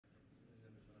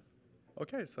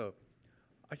Okay, so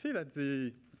I see that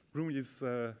the room is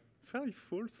fairly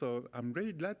full, so I'm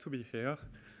really glad to be here.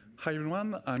 Hi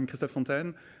everyone, I'm Christophe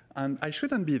Fontaine, and I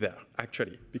shouldn't be there,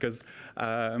 actually, because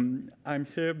I'm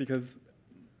here because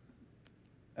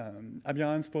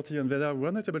Abiran, Sporty, and Veda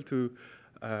were not able to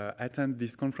attend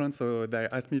this conference, so they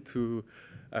asked me to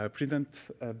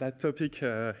present that topic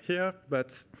here,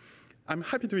 but I'm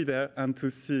happy to be there and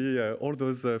to see all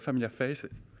those familiar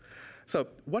faces. So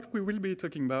what we will be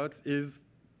talking about is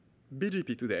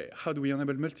BGP today. How do we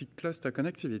enable multi-cluster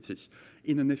connectivity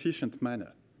in an efficient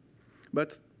manner?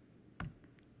 But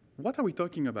what are we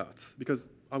talking about? Because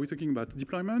are we talking about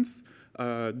deployments?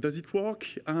 Does it work?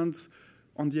 And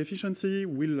on the efficiency,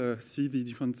 we'll see the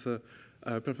different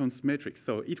performance metrics.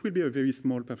 So it will be a very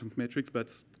small performance matrix,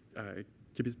 but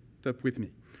keep it up with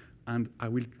me. And I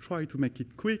will try to make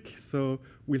it quick, so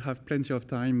we'll have plenty of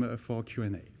time for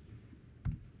Q&A.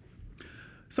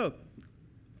 So,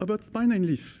 about spine and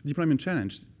leaf deployment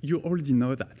challenge, you already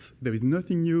know that. There is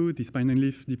nothing new. The spine and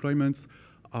leaf deployments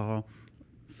are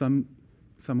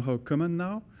somehow common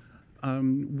now.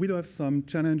 We do have some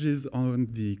challenges on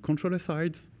the controller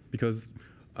side because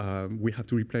we have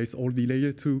to replace all the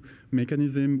layer 2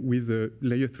 mechanism with a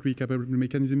layer 3 capable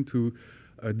mechanism to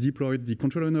deploy the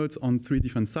controller nodes on 3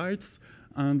 different sites.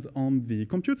 And on the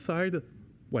compute side,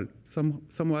 well,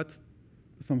 somehow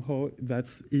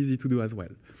that's easy to do as well.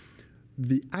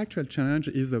 The actual challenge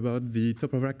is about the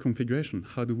top-of-rack configuration.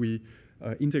 How do we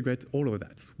integrate all of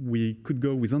that? We could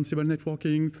go with Ansible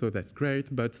networking, so that's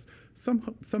great, but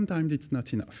sometimes it's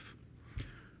not enough.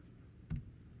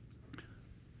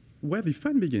 Where the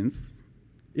fun begins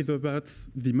is about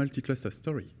the multi-cluster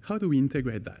story. How do we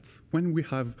integrate that? When we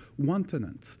have one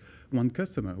tenant, one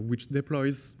customer, which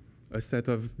deploys a set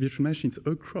of virtual machines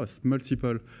across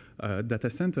multiple data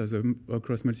centers,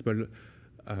 across multiple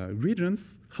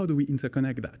regions, how do we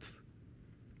interconnect that?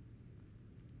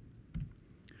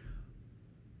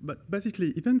 But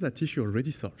basically, even that issue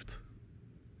already solved.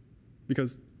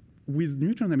 Because with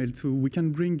Neutron ML2, we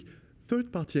can bring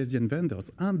third-party SDN vendors,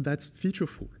 and that's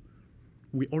featureful.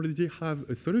 We already have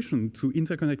a solution to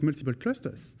interconnect multiple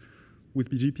clusters with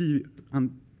BGP,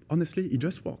 and honestly, it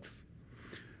just works.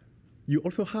 You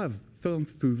also have,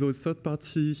 thanks to those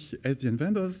third-party SDN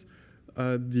vendors,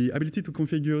 the ability to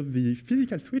configure the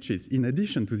physical switches in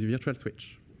addition to the virtual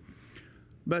switch.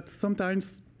 But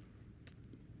sometimes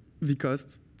the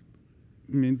cost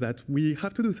means that we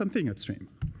have to do something upstream.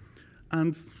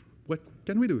 And what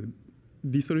can we do?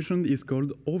 The solution is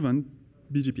called Oven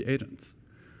BGP agents.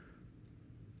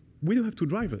 We do have 2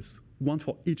 drivers, one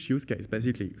for each use case,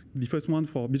 basically. The first one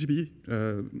for BGP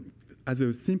as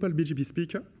a simple BGP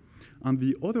speaker, and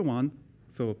the other one,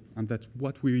 and that's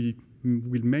what we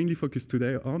will mainly focus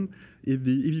today on, is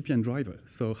the EVPN driver.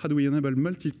 So how do we enable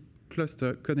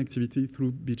multi-cluster connectivity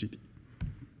through BGP?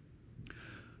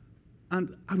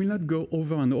 And I will not go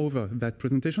over and over that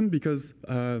presentation because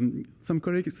some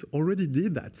colleagues already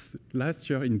did that last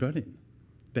year in Berlin.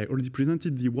 They already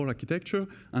presented the whole architecture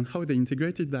and how they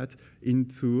integrated that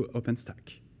into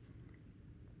Openstack.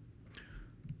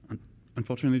 And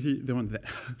unfortunately, they weren't there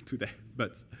today.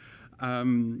 But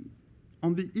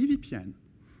on the EVPN,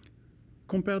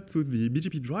 compared to the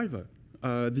BGP driver,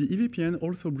 the EVPN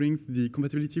also brings the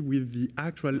compatibility with the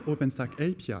actual Openstack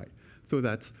API, so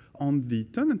that on the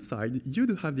tenant side, you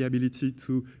do have the ability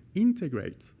to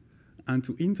integrate and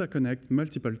to interconnect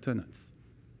multiple tenants.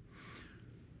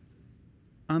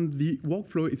 And the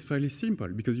workflow is fairly simple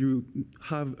because you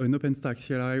have an OpenStack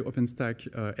CLI, OpenStack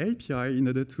API in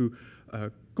order to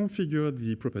configure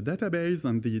the proper database,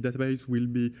 and the database will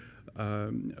be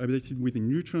updated within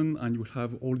Neutron, and you will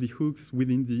have all the hooks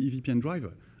within the EVPN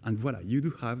driver. And voila, you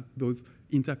do have those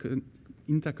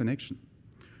interconnection.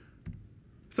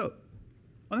 So,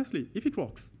 honestly, if it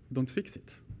works, don't fix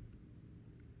it.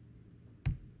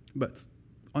 But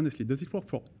honestly, does it work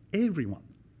for everyone?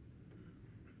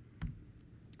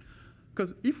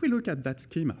 Because if we look at that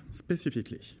schema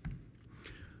specifically,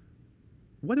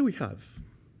 what do we have?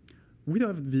 We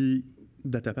have the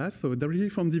datapath, so directly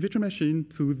from the virtual machine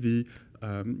to the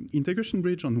integration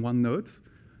bridge on one node.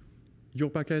 Your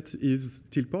packet is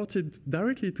teleported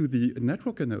directly to the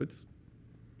networker node.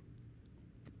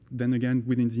 Then again,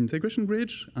 within the integration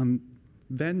bridge, and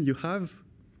then you have,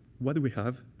 what do we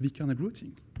have? The kernel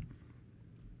routing.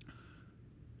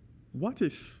 What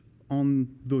if on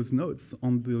those nodes,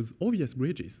 on those OVS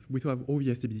bridges, we do have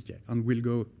OVS DBDK, and we'll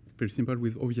go very simple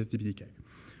with OVS DBDK.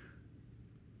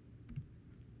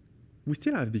 We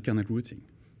still have the kernel routing.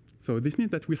 So this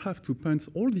means that we'll have to punch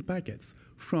all the packets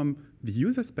from the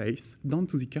user space down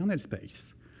to the kernel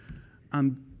space.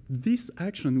 And this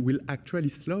action will actually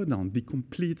slow down the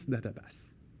complete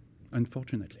datapath,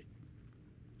 unfortunately.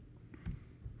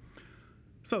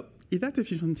 So is that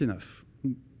efficient enough?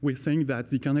 We're saying that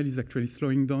the kernel is actually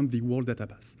slowing down the whole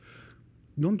datapath.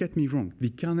 Don't get me wrong, the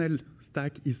kernel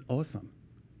stack is awesome.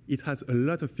 It has a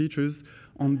lot of features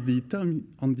on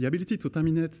the ability to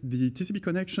terminate the TCP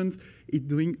connections. It's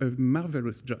doing a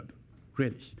marvelous job,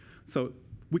 really. So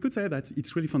we could say that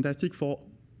it's really fantastic for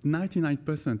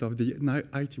 99% of the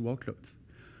IT workloads.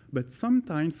 But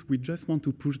sometimes we just want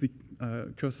to push the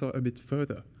cursor a bit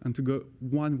further and to go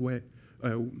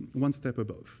one step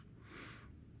above.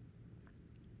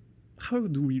 How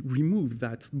do we remove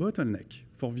that bottleneck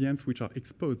for VMs which are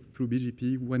exposed through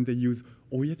BGP when they use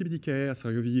OVS DBDK,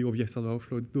 SROV, OVS server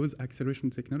offload, those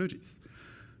acceleration technologies?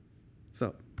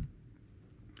 So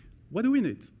what do we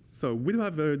need? So we do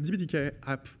have a DBDK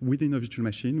app within a virtual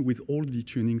machine with all the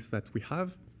tunings that we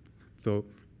have. So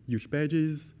huge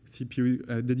pages,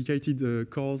 CPU dedicated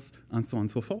cores, and so on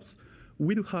and so forth.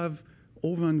 We do have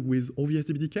Oven with OVS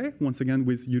DBDK, once again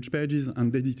with huge pages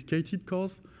and dedicated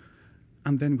cores.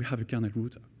 And then we have a kernel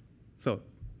router. So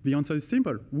the answer is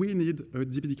simple. We need a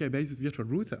DBDK-based virtual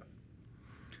router.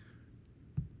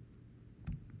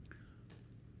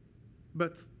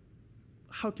 But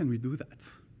how can we do that?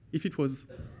 If it was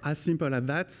as simple as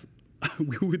that,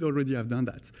 we would already have done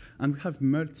that. And we have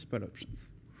multiple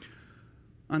options.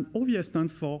 And OVS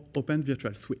stands for Open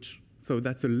Virtual Switch. So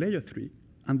that's a layer 3,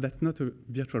 and that's not a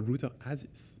virtual router as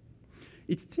is.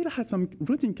 It still has some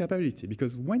routing capability,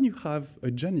 because when you have a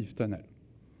Genif tunnel,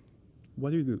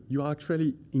 what do? You are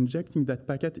actually injecting that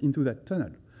packet into that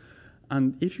tunnel.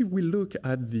 And if you will look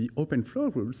at the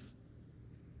openflow rules,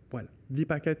 well, the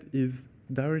packet is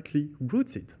directly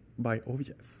routed by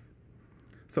OVS.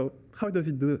 So how does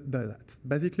it do that?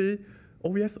 Basically,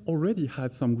 OVS already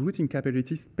has some routing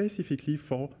capability specifically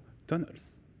for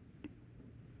tunnels.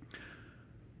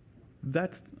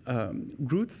 That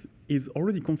route is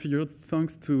already configured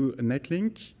thanks to a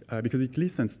netlink because it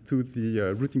listens to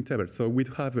the routing table. So we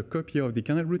have a copy of the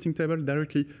kernel routing table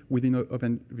directly within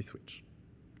Open vSwitch.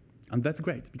 And that's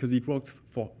great because it works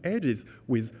for ages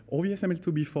with OVS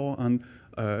ML2 before and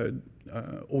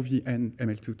OVN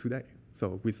ML2 today.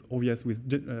 So with OVS with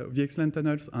VXLAN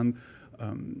tunnels and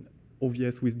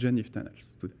OVS with Genif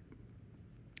tunnels today.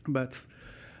 But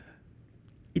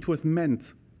it was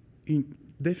meant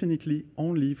definitely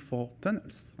only for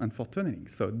tunnels and for tunneling.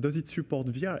 So does it support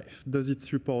VRF? Does it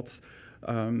support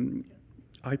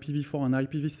IPv4 and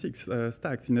IPv6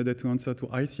 stacks in order to answer to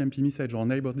ICMP message or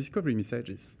neighbor discovery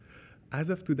messages? As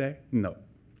of today, no.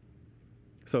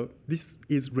 So this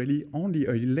is really only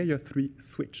a layer 3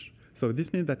 switch. So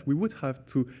this means that we would have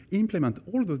to implement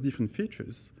all those different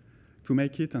features to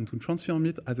make it and to transform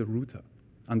it as a router.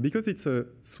 And because it's a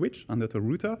switch and not a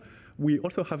router, we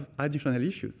also have additional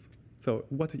issues. So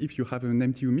what if you have an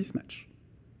MTU mismatch?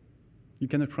 You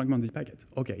cannot fragment the packet.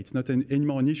 OK, it's not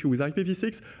anymore an issue with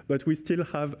IPv6, but we still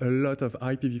have a lot of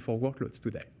IPv4 workloads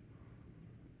today.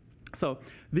 So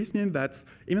this means that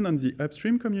even on the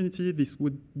upstream community, this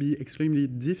would be extremely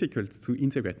difficult to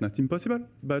integrate. Not impossible,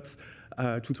 but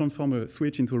to transform a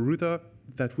switch into a router,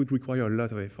 that would require a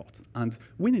lot of effort. And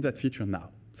we need that feature now.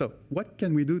 So what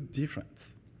can we do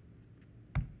different?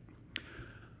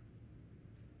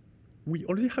 We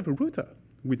already have a router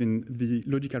within the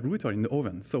logical router in the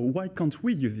Oven. So why can't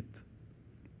we use it?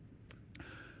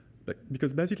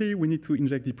 Because basically, we need to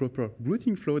inject the proper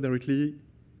routing flow directly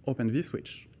Open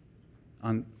vSwitch.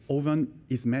 And Oven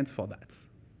is meant for that.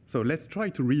 So let's try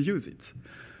to reuse it.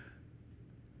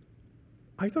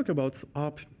 I talk about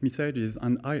ARP messages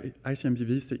and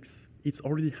ICMPv6. It's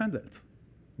already handled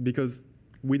because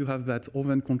we do have that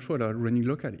Oven controller running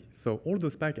locally. So all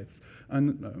those packets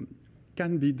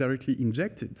can be directly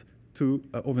injected to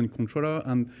an Oven controller,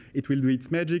 and it will do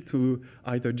its magic to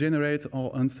either generate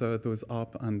or answer those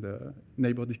ARP and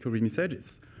neighbor discovery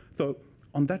messages. So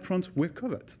on that front, we're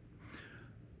covered.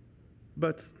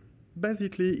 But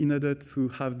basically, in order to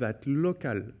have that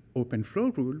local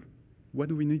openflow rule, what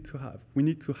do we need to have? We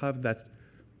need to have that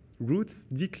routes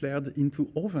declared into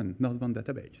Oven northbound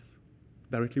database,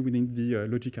 directly within the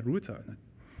logical router.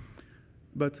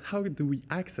 But how do we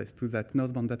access to that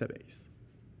northbound database?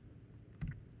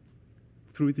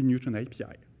 Through the Neutron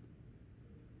API.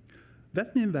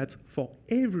 That means that for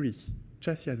every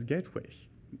chassis gateway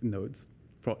node,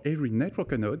 for every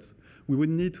networker node, we would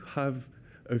need to have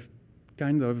a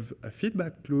kind of a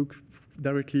feedback loop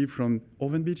directly from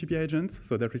Oven BGP agent,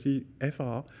 so directly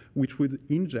FR, which would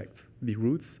inject the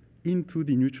routes into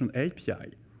the Neutron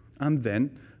API. And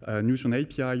then Neutron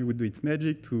API would do its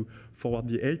magic to forward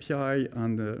the API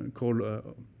and call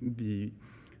the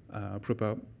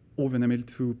proper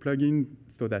OpenML2 plugin,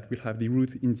 so that we'll have the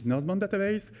root in the northbound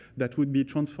database that would be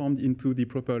transformed into the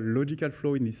proper logical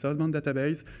flow in the southbound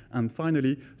database, and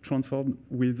finally transformed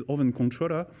with Open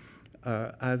controller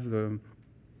as an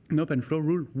open flow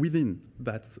rule within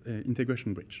that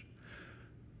integration bridge.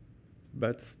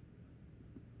 But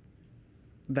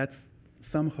that's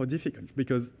somehow difficult,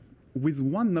 because with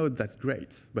one node, that's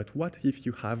great. But what if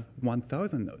you have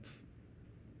 1,000 nodes?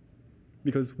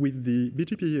 Because with the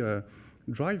BGP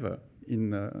driver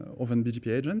in Open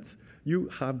BGP agent, you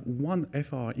have one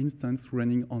FR instance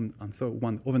running on, and so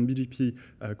one Open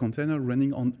BGP container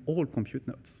running on all compute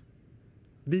nodes.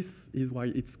 This is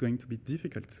why it's going to be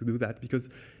difficult to do that, because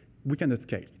we cannot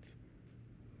scale it.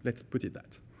 Let's put it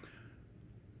that.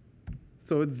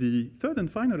 So the third and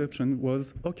final option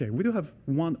was, OK, we do have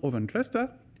one Open cluster.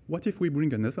 What if we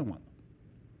bring another one?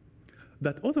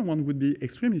 That other one would be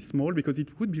extremely small, because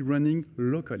it would be running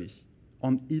locally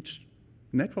on each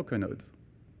network node.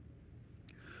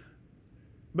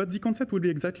 But the concept would be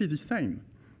exactly the same.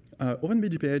 Open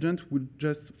BGP agent would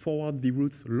just forward the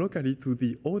routes locally to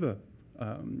the other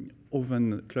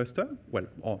Open cluster, well,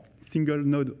 or single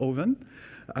node Open,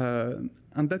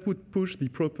 and that would push the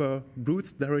proper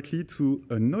routes directly to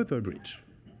another bridge.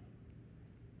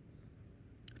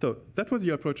 So that was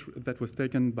the approach that was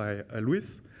taken by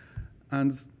Luis.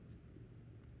 And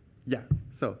yeah,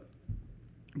 so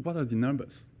what are the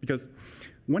numbers? Because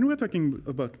when we're talking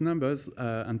about numbers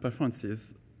and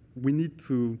performances, we need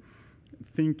to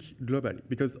think globally.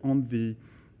 Because on the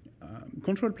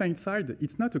control plane side,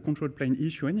 it's not a control plane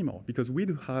issue anymore, because we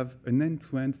do have an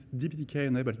end-to-end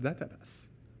DPDK-enabled datapath.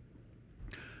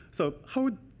 So how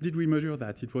did we measure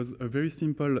that? It was a very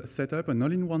simple setup, an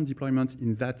all-in-one deployment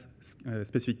in that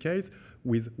specific case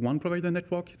with one provider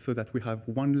network, so that we have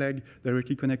one leg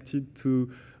directly connected to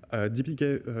a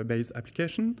DPDK-based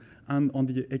application. And on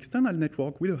the external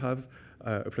network, we do have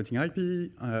a floating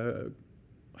IP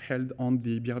held on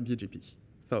the BGP.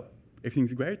 So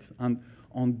everything's great. And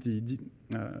on the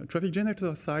traffic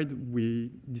generator side,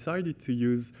 we decided to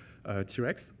use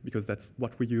T-Rex, because that's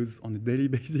what we use on a daily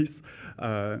basis,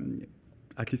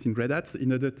 at least in Red Hat,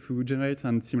 in order to generate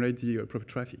and simulate the proper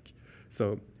traffic.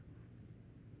 So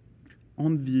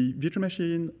on the virtual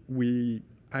machine, we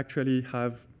actually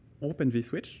have Open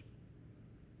vSwitch,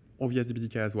 OVS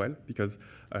DPDK as well, because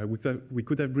we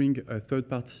could have bring a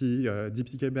third-party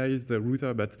DPDK-based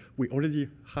router, but we already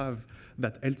have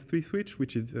that L3 switch,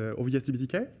 which is OVS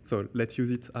DPDK, so let's use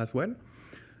it as well.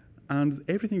 And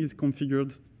everything is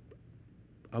configured,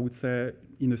 I would say,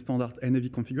 in a standard NAV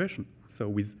configuration. So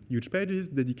with huge pages,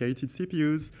 dedicated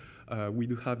CPUs, we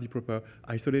do have the proper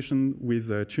isolation with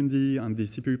Tundi and the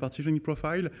CPU partitioning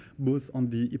profile, both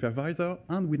on the hypervisor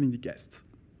and within the guest.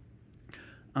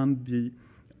 And the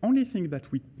only thing that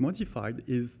we modified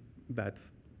is that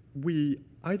we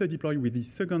either deploy with the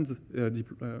second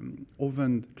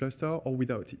Open cluster or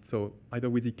without it. So either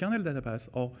with the kernel datapath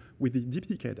or with the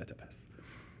DPDK datapath.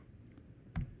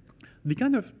 The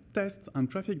kind of test and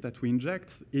traffic that we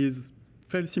inject is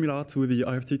fairly similar to the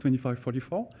RFC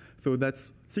 2544. So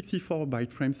that's 64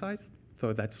 byte frame size.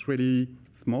 So that's really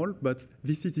small, but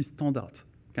this is the standard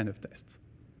kind of test.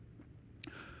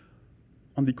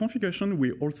 On the configuration,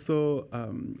 we also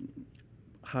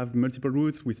have multiple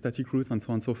routes with static routes and so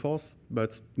on and so forth,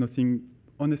 but nothing,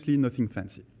 honestly, nothing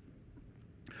fancy.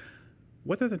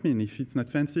 What does that mean? If it's not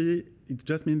fancy, it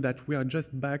just means that we are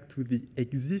just back to the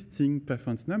existing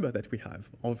performance number that we have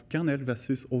of kernel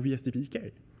versus OVS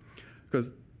DPDK.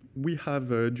 Because we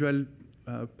have a dual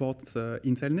port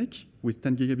Intel NIC with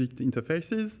 10 gigabit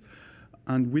interfaces,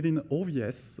 and within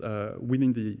OVS,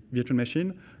 within the virtual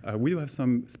machine, we do have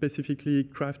some specifically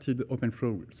crafted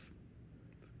openflow rules,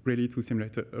 ready to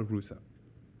simulate a router.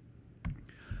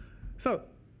 So,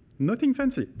 nothing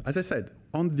fancy, as I said.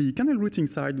 On the kernel routing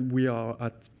side, we are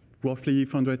at roughly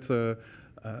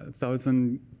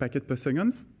 400,000 packets per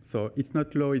second. So it's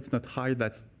not low, it's not high,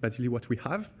 that's basically what we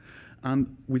have.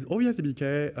 And with OVS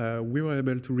DPDK, we were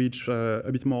able to reach a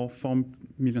bit more 4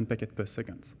 million packets per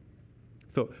second.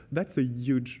 So that's a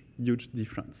huge, huge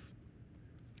difference.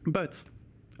 But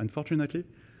unfortunately,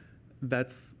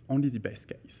 that's only the best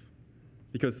case.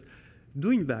 Because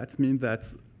doing that means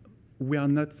that we are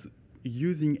not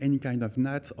using any kind of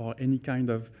NAT or any kind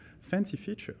of fancy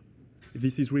feature.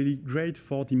 This is really great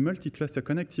for the multi-cluster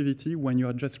connectivity when you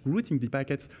are just routing the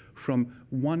packets from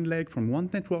one leg, from one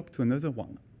network to another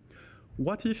one.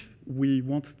 What if we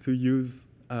want to use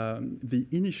the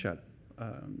initial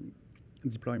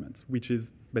deployment, which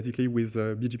is basically with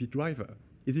a BGP driver?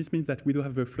 This means that we do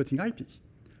have a floating IP.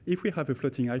 If we have a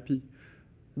floating IP,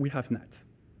 we have NAT.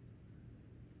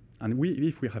 And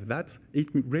if we have that, it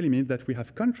really means that we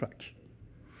have contract.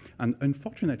 And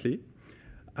unfortunately,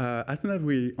 as soon as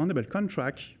we enable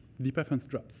contract, the performance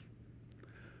drops.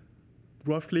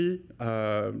 Roughly,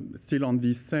 still on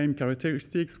these same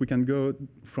characteristics, we can go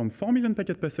from 4 million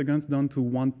packets per second down to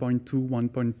 1.2,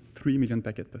 1.3 million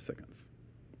packets per second.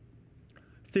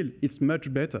 Still, it's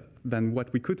much better than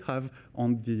what we could have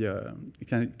on the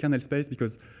kernel space,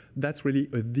 because that's really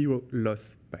a zero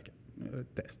loss packet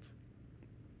test.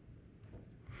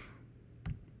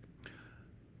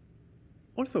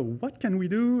 Also, what can we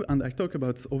do? And I talk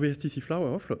about OVSTC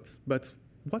flower offloads, but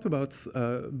what about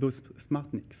those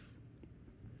smart NICs?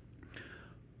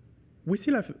 We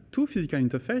still have two physical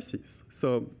interfaces.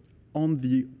 So on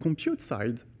the compute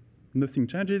side, nothing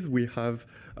changes. We have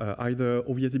either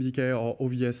OVS DPDK or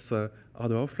OVS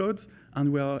other offloads,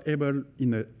 and we are able,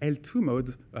 in a L2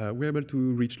 mode, we're able to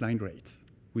reach line rate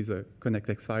with a Connect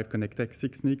X5, Connect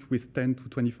X6 NIC with 10 to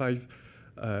 25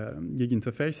 gig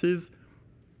interfaces.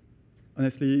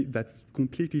 Honestly, that's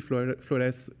completely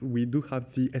flawless. We do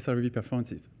have the SRV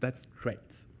performances. That's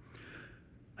great.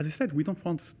 As I said, we don't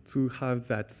want to have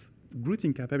that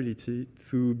routing capability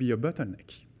to be a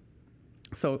bottleneck.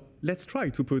 So let's try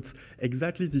to put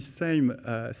exactly the same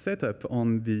setup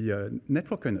on the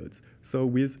networker nodes, so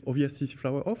with OVSTC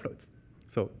flower offload,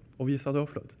 so OVS other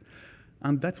offload.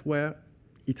 And that's where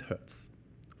it hurts.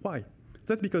 Why?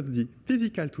 That's because the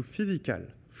physical to physical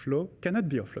flow cannot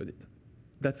be offloaded.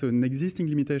 That's an existing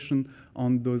limitation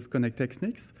on those ConnectX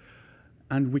NICs,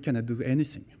 and we cannot do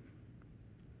anything.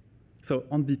 So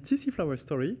on the TC flower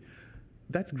story,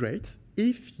 that's great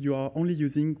if you are only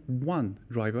using one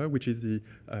driver, which is the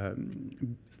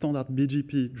standard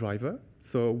BGP driver.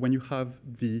 So when you have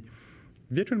the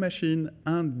virtual machine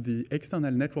and the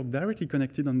external network directly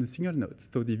connected on the single node,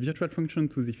 so the virtual function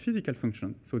to the physical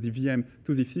function, so the VM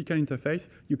to the physical interface,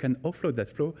 you can offload that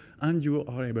flow, and you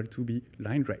are able to be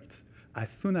line rate. As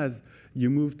soon as you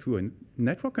move to a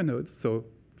networker node, so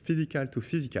physical to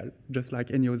physical, just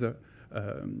like any other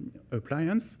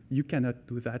appliance, you cannot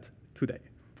do that today.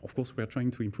 Of course, we're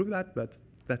trying to improve that, but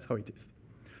that's how it is.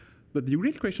 But the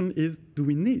real question is, do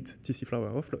we need TC flower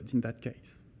offload in that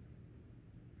case?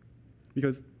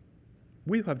 Because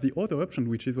we have the other option,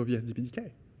 which is OVS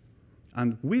DPDK.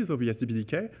 And with OVS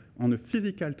DPDK, on a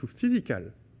physical to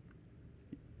physical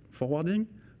forwarding,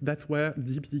 that's where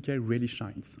DPDK really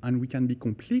shines. And we can be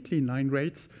completely in line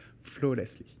rates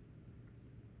flawlessly.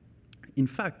 In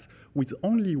fact, with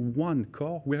only one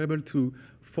core, we're able to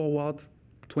forward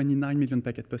 29 million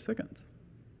packets per second.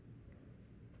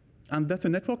 And that's a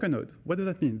networker node. What does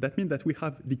that mean? That means that we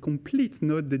have the complete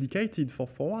node dedicated for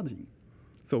forwarding.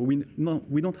 So we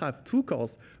don't have 2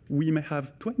 cores. We may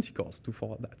have 20 cores to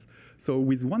forward that. So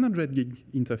with 100 gig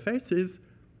interfaces,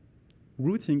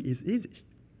 routing is easy.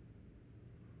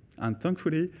 And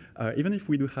thankfully, even if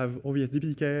we do have OVS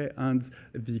DPDK and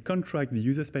the contract, the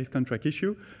user space contract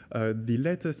issue, the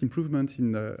latest improvement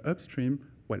in upstream,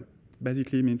 well,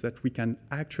 basically means that we can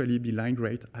actually be line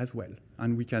rate as well.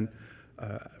 And we can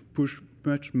push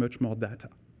much, much more data.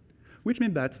 Which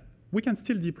means that we can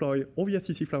still deploy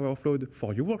OVSTC flower offload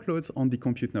for your workloads on the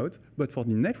compute node, but for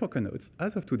the networker nodes,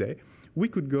 as of today, we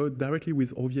could go directly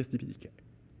with OVS DPDK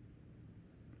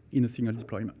in a single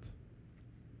deployment.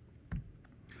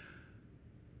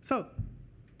 So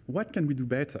what can we do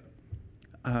better?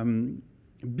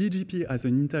 BGP as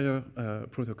an interior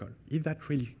protocol, is that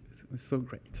really so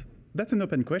great? That's an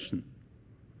open question,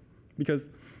 because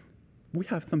we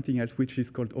have something else which is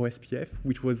called OSPF,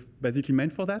 which was basically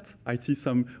meant for that. I see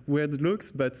some weird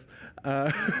looks, but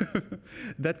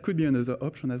that could be another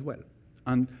option as well.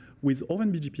 And with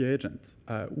OpenBGP agent,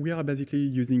 we are basically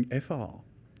using FRR.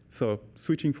 So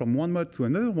switching from one mode to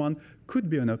another one could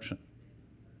be an option.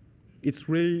 It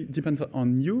really depends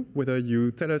on you, whether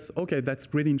you tell us, OK,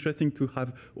 that's really interesting to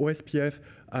have OSPF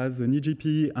as an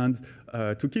EGP and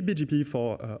to keep BGP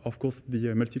for, of course,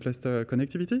 the multi-cluster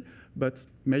connectivity, but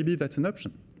maybe that's an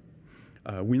option.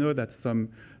 We know that some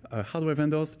hardware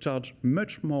vendors charge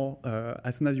much more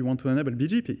as soon as you want to enable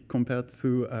BGP compared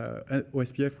to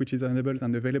OSPF, which is enabled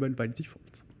and available by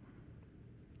default.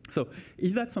 So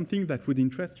is that something that would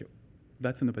interest you?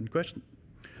 That's an open question.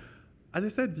 As I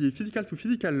said, the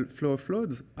physical-to-physical flow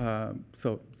offload,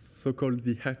 so-called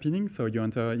the hairpinning, so you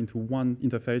enter into one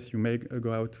interface, you may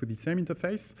go out to the same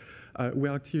interface.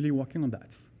 We're actively working on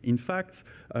that. In fact,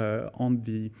 on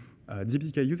the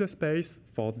DPDK user space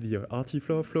for the RT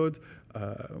flow offload,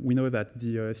 we know that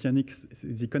the CNX,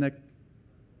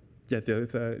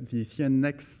 the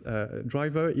CNX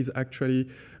driver is actually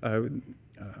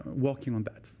working on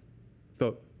that.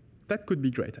 So that could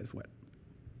be great as well.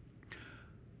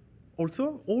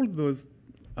 Also, all those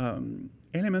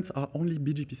elements are only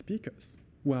BGP speakers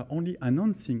who are only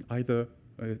announcing either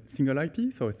a single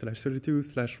IP, so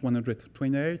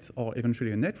 /32/128, or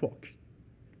eventually a network.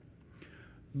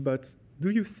 But do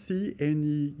you see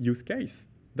any use case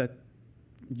that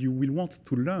you will want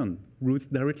to learn routes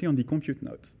directly on the compute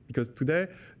node? Because today,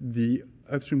 the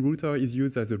upstream router is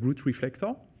used as a route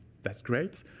reflector. That's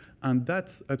great. And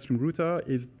that upstream router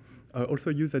is also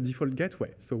used as default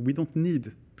gateway. So we don't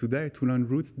need today to learn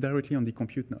routes directly on the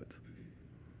compute node.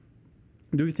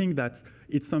 Do you think that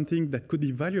it's something that could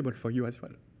be valuable for you as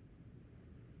well?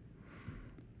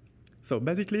 So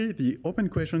basically, the open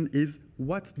question is,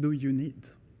 what do you need?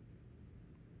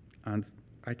 And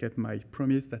I kept my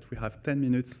promise that we have 10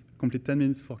 minutes, complete 10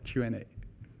 minutes for Q&A.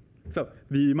 So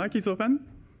the mic is open.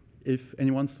 If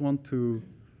anyone wants to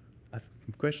ask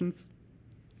some questions.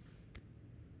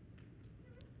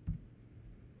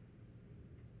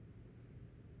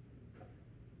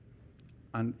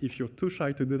 And if you're too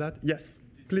shy to do that, yes,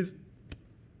 please. Did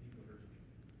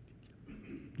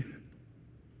you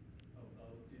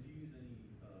use any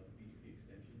BGP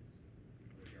extensions,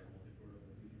 like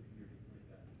multi-protocol BGP or anything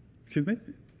like that? Excuse me?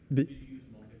 Did you use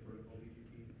multi-protocol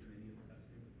BGP in any of the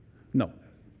testing? No.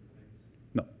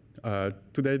 No.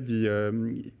 Today,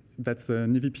 that's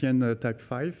an EVPN type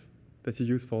 5 that is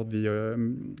used for the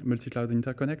multi-cloud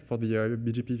interconnect for the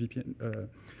BGP VPN,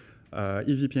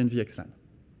 EVPN VXLAN.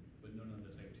 But none of the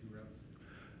type 2 routes?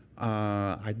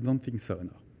 I don't think so,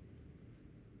 no.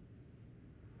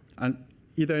 And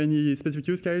is there any specific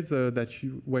use case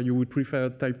where you would prefer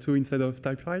type 2 instead of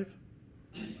type 5? I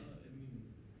mean,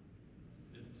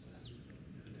 it's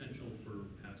potential for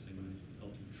passing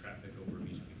L2 traffic over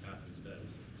BGP path instead.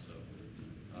 So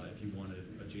if you wanted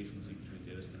adjacency between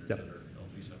data centers that are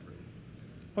L3 separate.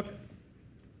 Okay.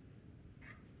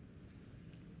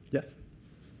 Yes?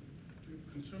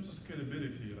 In terms of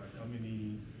scalability, like how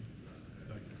many,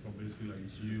 like for basically like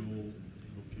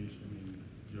geolocation, I mean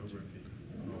geography,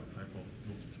 type of,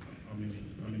 how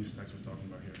many stacks we're talking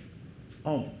about here?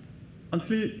 Oh,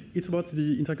 honestly, it's about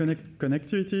the interconnect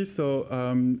connectivity. So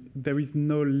there is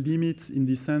no limit in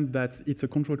the sense that it's a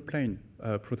controlled plane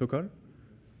protocol.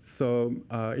 So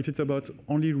if it's about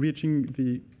only reaching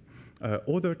the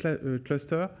other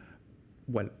cluster,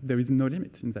 well, there is no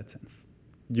limit in that sense.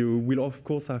 You will, of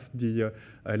course, have the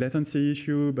latency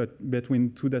issue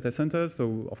between two data centers.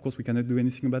 So, of course, we cannot do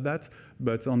anything about that.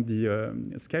 But on the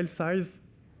scale size,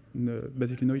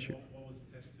 basically no issue. What was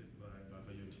tested by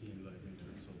your team, like in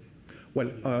terms of? Well,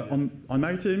 on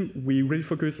my team, we really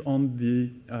focus on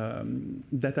the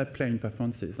data plane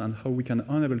performances and how we can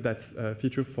enable that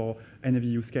feature for NAV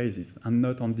use cases and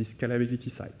not on the scalability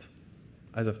side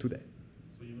as of today.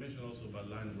 So you mentioned also about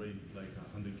line rate, like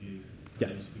 100 gig. Yes. Can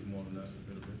you speak more on that a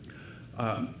little bit?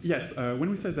 Yes, when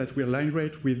we say that we're line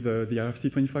rate with the RFC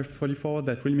 2544,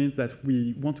 that really means that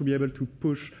we want to be able to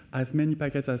push as many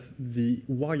packets as the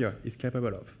wire is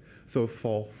capable of. So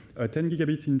for a 10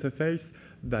 gigabit interface,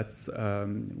 that's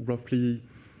roughly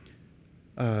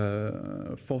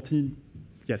 14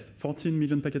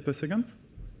 million packets per second.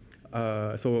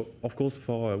 So of course,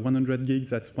 for 100 gigs,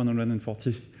 that's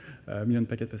 140 million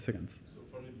packets per second. So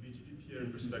from a BGP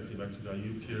peering perspective, actually, are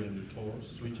you peering with the Tor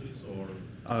switches or?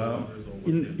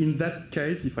 In that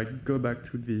case, if I go back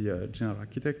to the general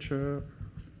architecture,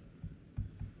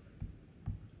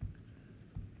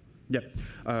 we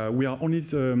are only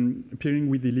peering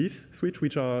with the leaf switch,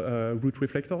 which are route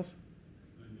reflectors.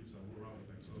 The leaves are around,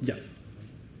 like, so. Yes.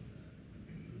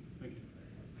 Thank you.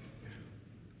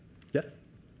 Yes?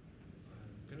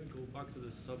 Can we go back to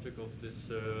the subject of this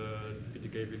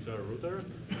PTK virtual router?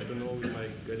 I don't know if I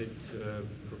get it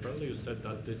properly. You said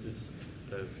that this is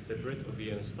a separate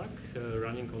OVN stack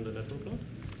running on the network node?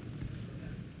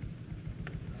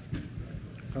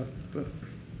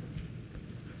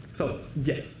 So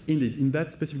yes, indeed, in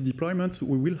that specific deployment,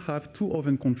 we will have two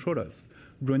oven controllers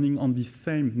running on the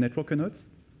same network nodes,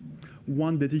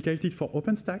 one dedicated for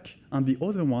Openstack and the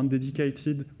other one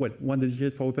dedicated, one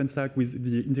dedicated for Openstack with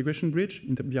the integration bridge,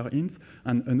 BR-int,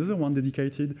 and another one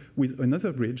dedicated with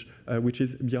another bridge, which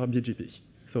is BR-BGP.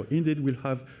 So indeed, we'll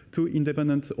have two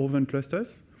independent oven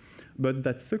clusters, but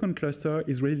that second cluster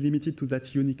is really limited to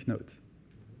that unique node.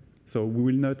 So we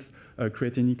will not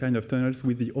create any kind of tunnels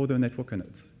with the other network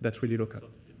nodes. That's really local. So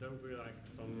there will be like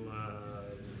some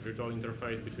virtual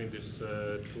interface between these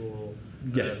two.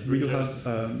 Yes, we do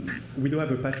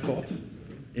have a patch port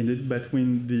indeed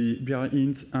between the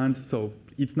BR-int and so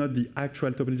it's not the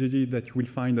actual topology that you will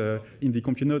find in the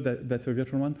compute node. That's a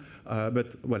virtual one,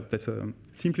 but well, that's a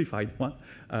simplified one.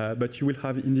 But you will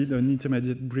have indeed an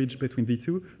intermediate bridge between the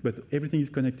two. But everything is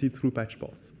connected through patch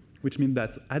ports, which means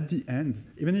that at the end,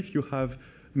 even if you have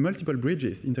multiple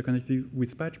bridges interconnected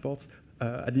with patch ports,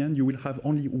 at the end you will have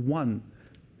only one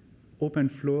open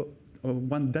flow or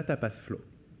one data path flow.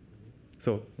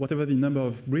 So whatever the number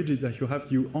of bridges that you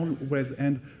have, you always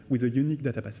end with a unique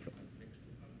data path flow.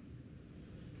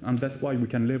 And that's why we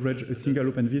can leverage a single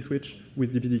Open vSwitch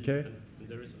with DPDK. And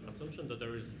there is an assumption that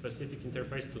there is specific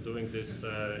interface to doing this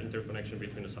interconnection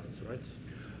between the sites, right?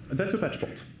 That's a patch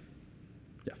port.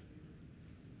 Yes.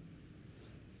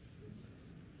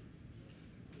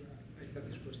 I have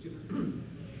this question.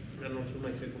 And also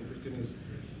my second question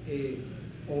is,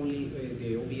 only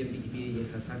the OBN BGP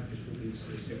agent has access to this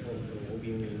second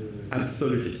OBN?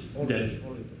 Absolutely, yes.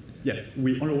 Yes,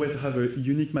 we always have a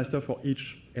unique master for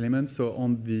each element. So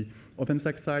on the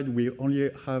Openstack side, we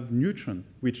only have Neutron,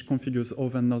 which configures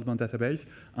Oven northbound database.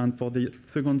 And for the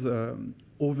second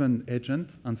Oven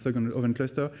agent and second Oven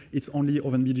cluster, it's only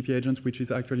Oven BGP agent, which is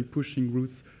actually pushing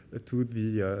routes to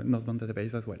the northbound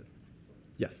database as well.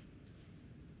 Yes.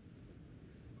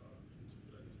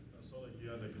 I saw like you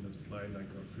had like in a slide like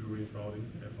a free range routing,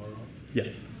 FRR.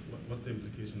 Yes. What's the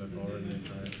implication of FRR in the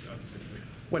entire architecture?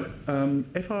 Well,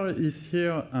 FRR is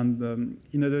here and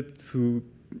in order to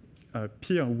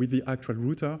peer with the actual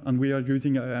router, and we are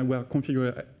using, we are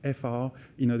configuring FRR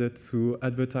in order to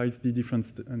advertise the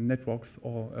different networks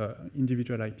or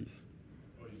individual IPs.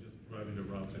 Or you just driving the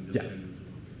routes and just Yes. sending to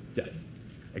them? Yes,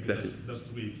 exactly. That's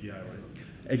through API, right?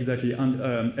 Exactly, and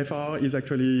FRR is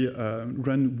actually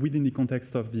run within the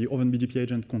context of the Oven BGP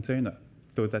agent container.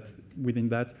 So that's within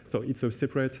that. So it's a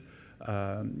separate,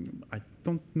 I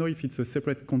don't know if it's a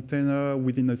separate container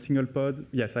within a single pod.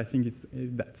 Yes, I think it's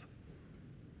that.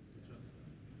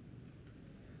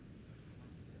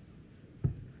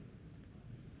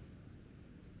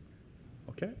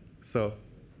 Okay, so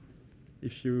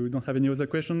if you don't have any other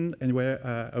question, anyway,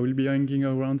 I will be hanging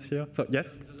around here. So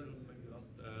yes?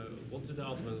 What's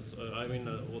the advance?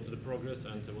 What's the progress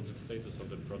and what's the status of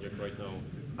the project right now?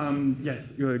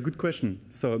 Yes, good question.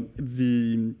 So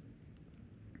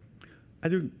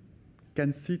as you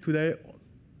can see today,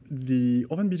 the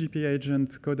Oven BGP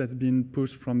agent code has been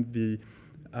pushed from the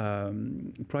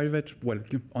private, well,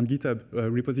 on GitHub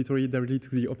repository directly to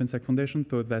the Openstack Foundation,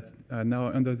 so that's now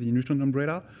under the Neutron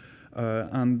umbrella.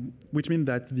 And which means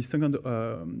that the second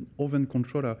Oven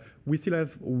controller, we still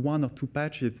have 1 or 2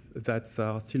 patches that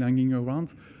are still hanging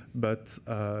around, but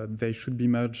they should be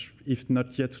merged. If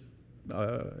not yet,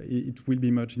 it will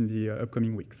be merged in the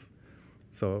upcoming weeks.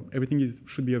 So everything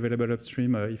should be available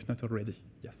upstream, if not already.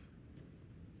 Yes.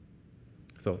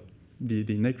 So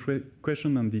the next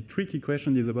question and the tricky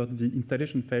question is about the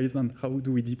installation phase and how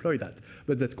do we deploy that.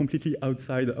 But that's completely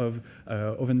outside of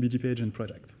Oven BGP agent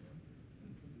project.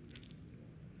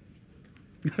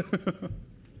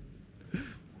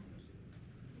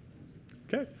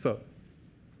 Okay, so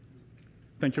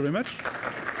thank you very much.